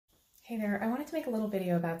Hey there, I wanted to make a little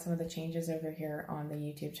video about some of the changes over here on the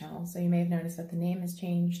YouTube channel. So you may have noticed that the name has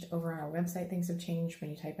changed. Over on our website, things have changed. When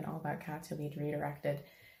you type in All About Cats, you'll be redirected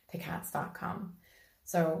to cats.com.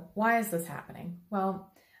 So why is this happening?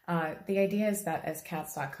 Well, the idea is that as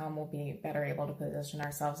cats.com, we'll be better able to position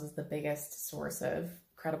ourselves as the biggest source of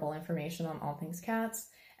credible information on all things cats,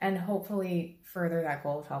 and hopefully further that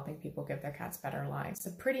goal of helping people give their cats better lives.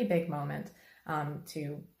 It's a pretty big moment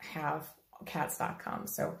to have cats.com.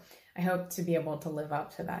 So I hope to be able to live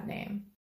up to that name.